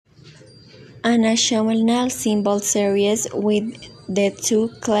A national symbol series with the two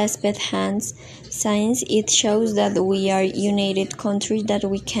clasped hands signs it shows that we are a united country, that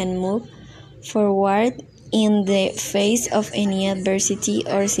we can move forward in the face of any adversity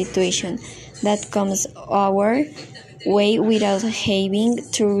or situation that comes our way without having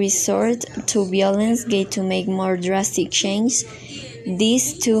to resort to violence to make more drastic change.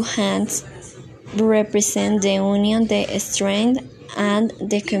 These two hands represent the union, the strength, and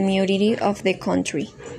the community of the country.